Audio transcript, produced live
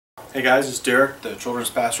Hey guys, it's Derek, the children's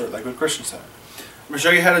pastor at Lakewood Christian Center. I'm going to show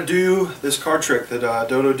you how to do this card trick that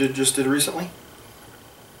Dodo just did recently.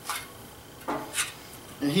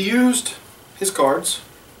 And he used his cards.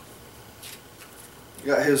 He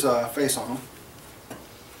got his face on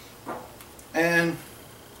them. And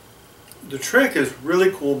the trick is really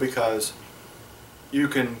cool because you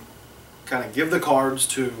can kind of give the cards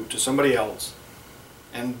to somebody else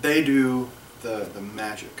and they do the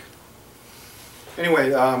magic. Anyway,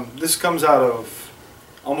 this comes out of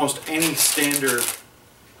almost any standard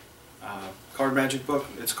card magic book.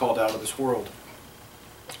 It's called Out of This World.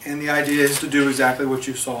 And the idea is to do exactly what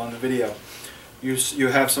you saw in the video. You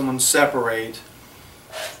have someone separate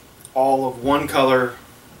all of one color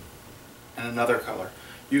and another color.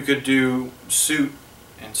 You could do suit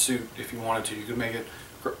and suit if you wanted to. You could make it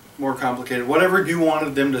more complicated. Whatever you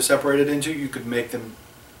wanted them to separate it into, you could make them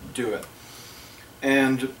do it.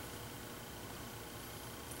 And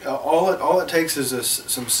all it takes is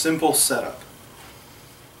some simple setup.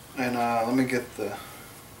 And let me get the...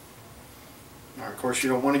 Of course, you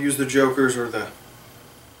don't want to use the jokers or the...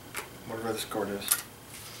 whatever this card is.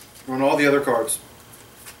 You want all the other cards.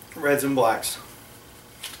 Reds and blacks.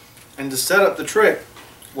 And to set up the trick,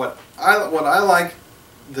 what I like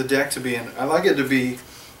the deck to be in, I like it to be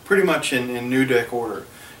pretty much in new deck order.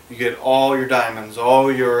 You get all your diamonds,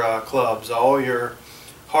 all your clubs, all your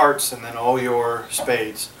hearts, and then all your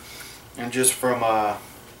spades. And just from, I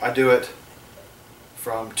do it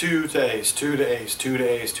from 2 to ace, 2 to ace, 2 to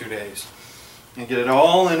ace, 2 to ace. And get it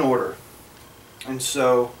all in order. And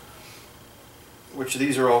so, which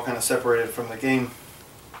these are all kind of separated from the game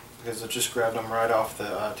because I just grabbed them right off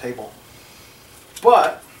the table.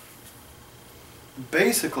 But,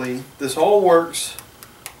 basically, this all works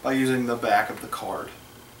by using the back of the card.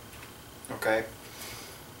 Okay?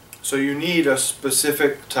 So you need a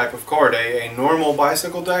specific type of card. A normal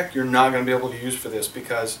bicycle deck you're not going to be able to use for this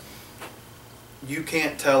because you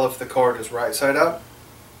can't tell if the card is right side up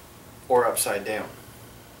or upside down.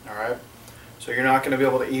 Alright? So you're not going to be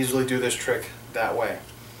able to easily do this trick that way.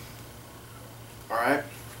 Alright?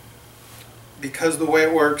 Because the way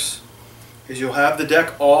it works is you'll have the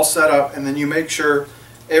deck all set up and then you make sure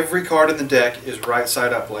every card in the deck is right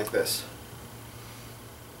side up like this.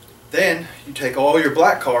 Then you take all your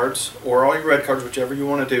black cards or all your red cards, whichever you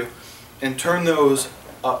want to do, and turn those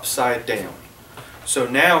upside down. So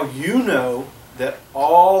now you know that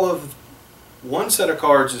all of one set of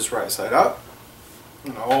cards is right side up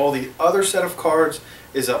and all the other set of cards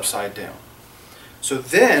is upside down. So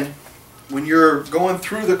then when you're going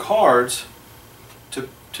through the cards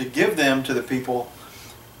to give them to the people,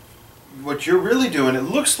 what you're really doing, it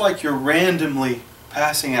looks like you're randomly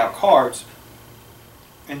passing out cards.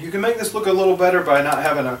 And you can make this look a little better by not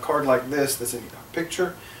having a card like this that's in a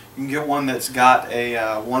picture. You can get one that's got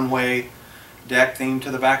a one-way deck theme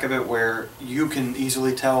to the back of it where you can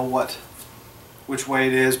easily tell which way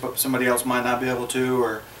it is, but somebody else might not be able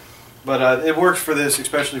to. But it works for this,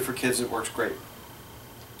 especially for kids. It works great.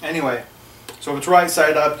 Anyway, so if it's right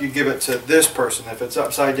side up, you give it to this person. If it's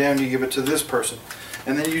upside down, you give it to this person.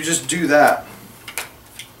 And then you just do that.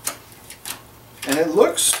 And it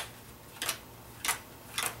looks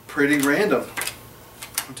pretty random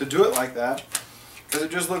to do it like that because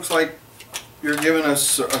it just looks like you're giving a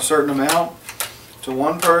certain amount to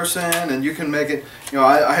one person, and you can make it, you know,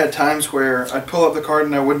 I had times where I'd pull up the card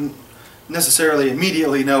and I wouldn't necessarily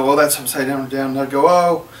immediately know, oh, that's upside down or down, and I'd go,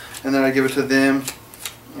 oh, and then I'd give it to them.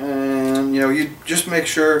 And you know, you just make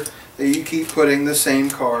sure that you keep putting the same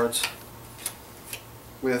cards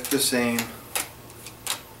with the same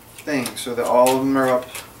thing so that all of them are up.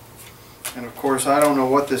 And of course, I don't know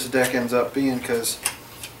what this deck ends up being because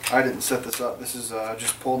I didn't set this up. This is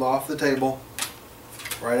just pulled off the table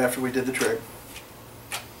right after we did the trick.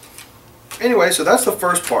 Anyway, so that's the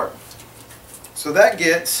first part. So that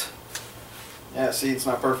gets, yeah, see, it's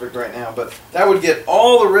not perfect right now, but that would get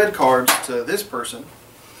all the red cards to this person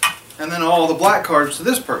and then all the black cards to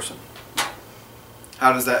this person.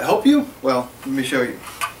 How does that help you? Well, let me show you.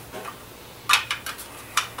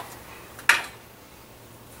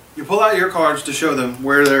 You pull out your cards to show them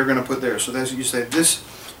where they're going to put theirs. So that's, you say this,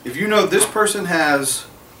 if you know this person has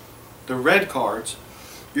the red cards,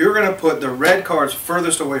 you're going to put the red cards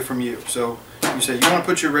furthest away from you. So you say you want to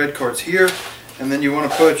put your red cards here, and then you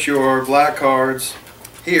want to put your black cards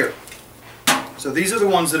here. So these are the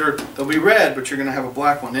ones that they'll be red, but you're going to have a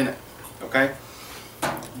black one in it. Okay?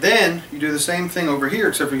 Then you do the same thing over here,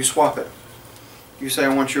 except for you swap it. You say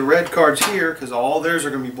I want your red cards here because all theirs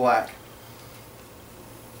are going to be black.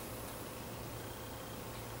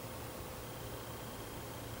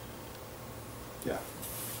 Yeah.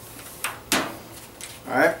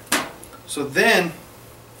 Alright? So then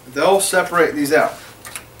they'll separate these out.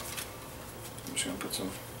 I'm just going to put some.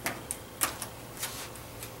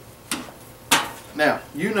 Now,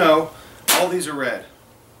 you know all these are red,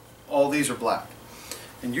 all these are black.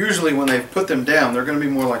 And usually when they put them down, they're going to be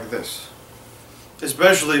more like this.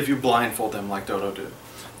 Especially if you blindfold them like Dodo did.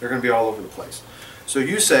 They're going to be all over the place. So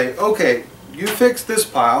you say, okay, you fix this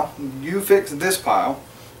pile, you fix this pile,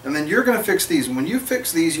 and then you're going to fix these. And when you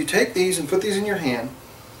fix these, you take these and put these in your hand,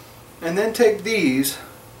 and then take these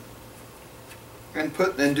and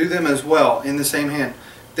do them as well in the same hand.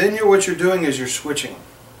 Then what you're doing is you're switching them.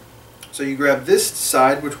 So you grab this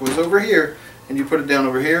side, which was over here, and you put it down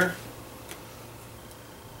over here,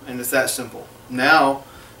 and it's that simple. Now,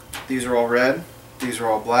 these are all red, these are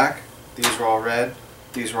all black, these are all red,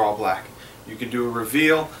 these are all black. You can do a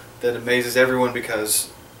reveal that amazes everyone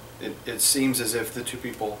because it seems as if the two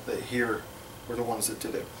people that here were the ones that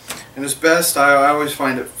did it. And it's best, I always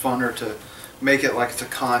find it funner to make it like it's a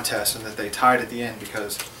contest and that they tied at the end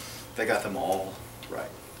because they got them all right.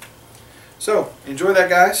 So, enjoy that,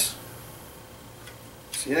 guys.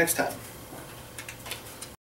 See you next time.